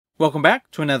Welcome back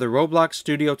to another Roblox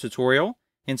Studio tutorial.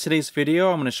 In today's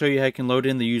video, I'm going to show you how you can load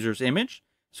in the user's image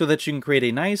so that you can create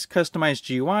a nice customized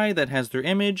GUI that has their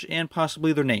image and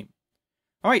possibly their name.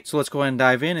 Alright, so let's go ahead and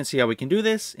dive in and see how we can do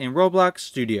this in Roblox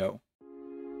Studio.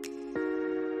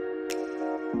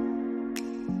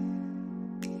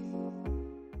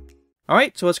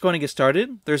 Alright, so let's go ahead and get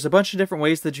started. There's a bunch of different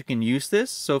ways that you can use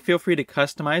this, so feel free to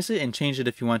customize it and change it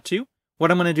if you want to. What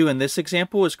I'm going to do in this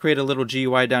example is create a little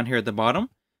GUI down here at the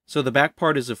bottom. So the back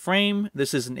part is a frame,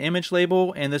 this is an image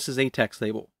label, and this is a text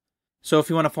label. So if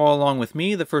you want to follow along with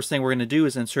me, the first thing we're going to do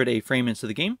is insert a frame into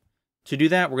the game. To do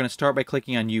that, we're going to start by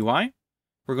clicking on UI.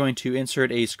 We're going to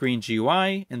insert a screen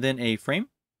GUI and then a frame.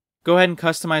 Go ahead and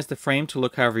customize the frame to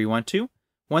look however you want to.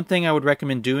 One thing I would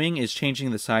recommend doing is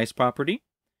changing the size property.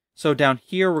 So down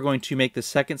here, we're going to make the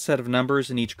second set of numbers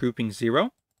in each grouping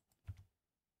 0.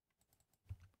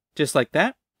 Just like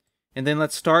that. And then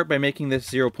let's start by making this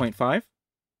 0.5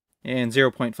 and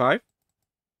 0.5.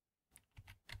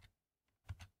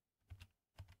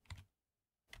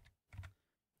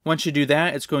 Once you do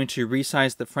that, it's going to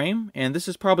resize the frame, and this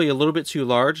is probably a little bit too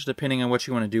large depending on what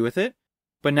you want to do with it.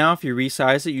 But now if you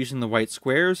resize it using the white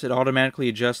squares, it automatically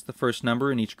adjusts the first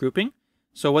number in each grouping.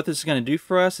 So what this is going to do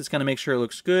for us, it's going to make sure it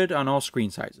looks good on all screen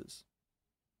sizes.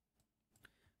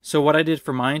 So what I did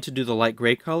for mine to do the light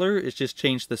gray color is just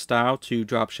change the style to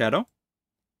drop shadow.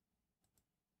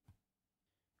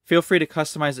 Feel free to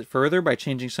customize it further by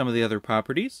changing some of the other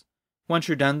properties. Once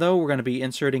you're done though, we're going to be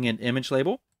inserting an image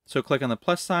label. So click on the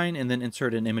plus sign and then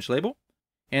insert an image label.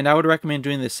 And I would recommend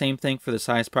doing the same thing for the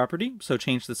size property. So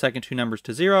change the second two numbers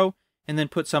to 0 and then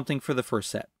put something for the first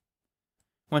set.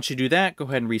 Once you do that, go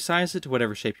ahead and resize it to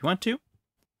whatever shape you want to.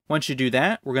 Once you do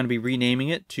that, we're going to be renaming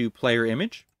it to player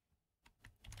image.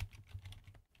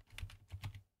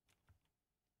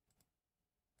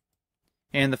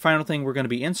 And the final thing we're going to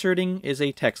be inserting is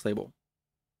a text label.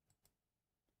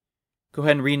 Go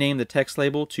ahead and rename the text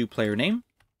label to player name.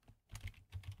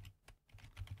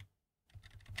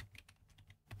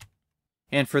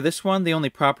 And for this one, the only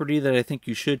property that I think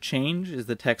you should change is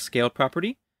the text scaled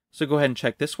property. So go ahead and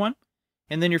check this one.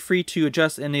 And then you're free to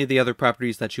adjust any of the other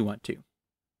properties that you want to.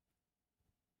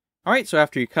 Alright, so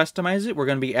after you customize it, we're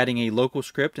going to be adding a local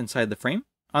script inside the frame.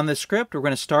 On this script, we're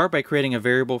going to start by creating a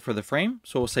variable for the frame.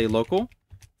 So we'll say local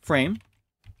frame,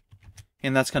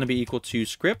 and that's going to be equal to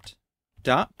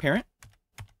script.parent.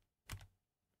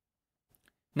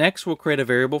 Next, we'll create a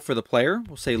variable for the player.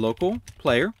 We'll say local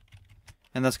player,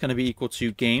 and that's going to be equal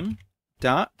to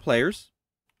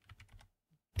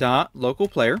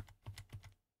game.players.localPlayer.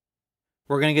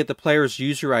 We're going to get the player's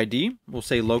user ID. We'll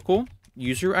say local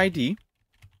user ID,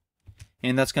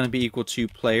 and that's going to be equal to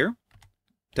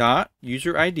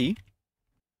player.userID.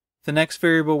 The next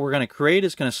variable we're going to create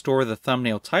is going to store the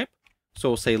thumbnail type. So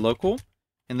we'll say local,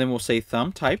 and then we'll say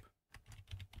thumb type.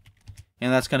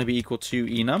 And that's going to be equal to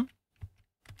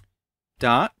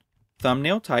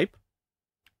enum.thumbnail type.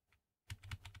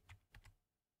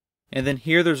 And then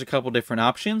here there's a couple different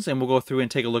options, and we'll go through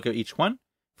and take a look at each one.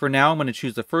 For now, I'm going to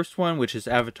choose the first one, which is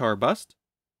avatar bust.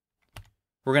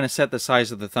 We're going to set the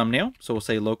size of the thumbnail. So we'll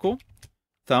say local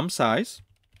thumb size.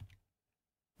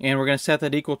 And we're going to set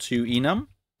that equal to enum.thumbnail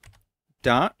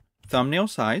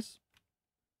size.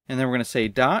 And then we're going to say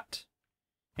dot.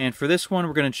 And for this one,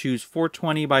 we're going to choose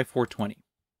 420 by 420.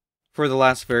 For the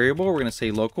last variable, we're going to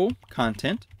say local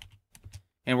content.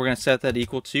 And we're going to set that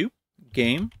equal to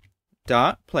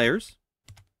game.players.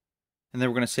 And then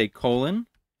we're going to say colon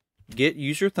get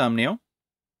user thumbnail.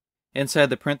 Inside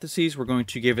the parentheses, we're going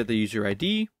to give it the user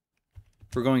ID.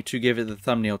 We're going to give it the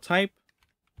thumbnail type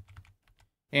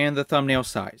and the thumbnail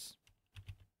size.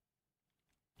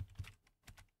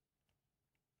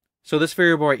 So this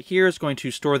variable right here is going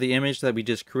to store the image that we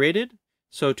just created.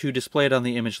 So to display it on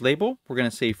the image label, we're going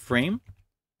to say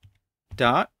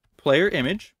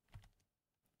frame.playerImage,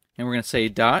 and we're going to say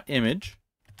 .image,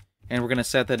 and we're going to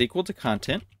set that equal to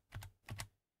content.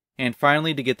 And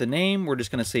finally, to get the name, we're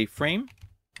just going to say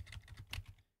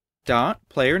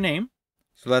frame.playerName.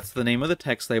 So that's the name of the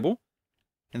text label.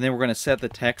 And then we're going to set the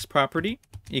text property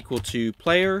equal to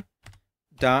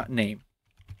player.name.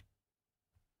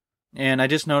 And I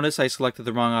just noticed I selected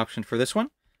the wrong option for this one.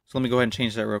 So let me go ahead and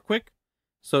change that real quick.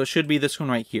 So it should be this one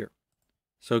right here.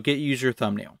 So get user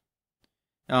thumbnail.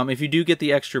 If you do get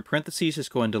the extra parentheses,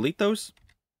 just go and delete those.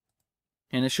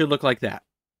 And it should look like that.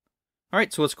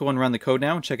 Alright, so let's go and run the code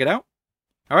now and check it out.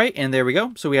 Alright, and there we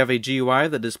go. So we have a GUI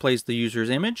that displays the user's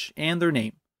image and their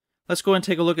name. Let's go and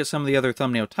take a look at some of the other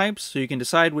thumbnail types so you can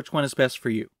decide which one is best for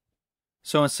you.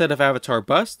 So instead of avatar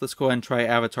bust, let's go ahead and try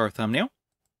avatar thumbnail.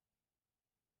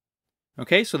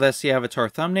 Okay, so that's the avatar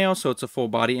thumbnail, so it's a full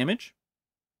body image.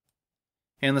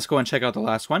 And let's go and check out the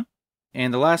last one.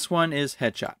 And the last one is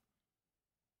headshot.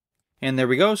 And there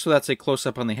we go, so that's a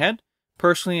close-up on the head.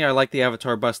 Personally, I like the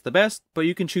avatar bust the best, but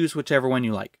you can choose whichever one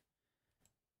you like.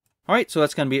 Alright, so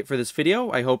that's going to be it for this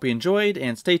video. I hope you enjoyed,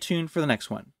 and stay tuned for the next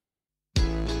one.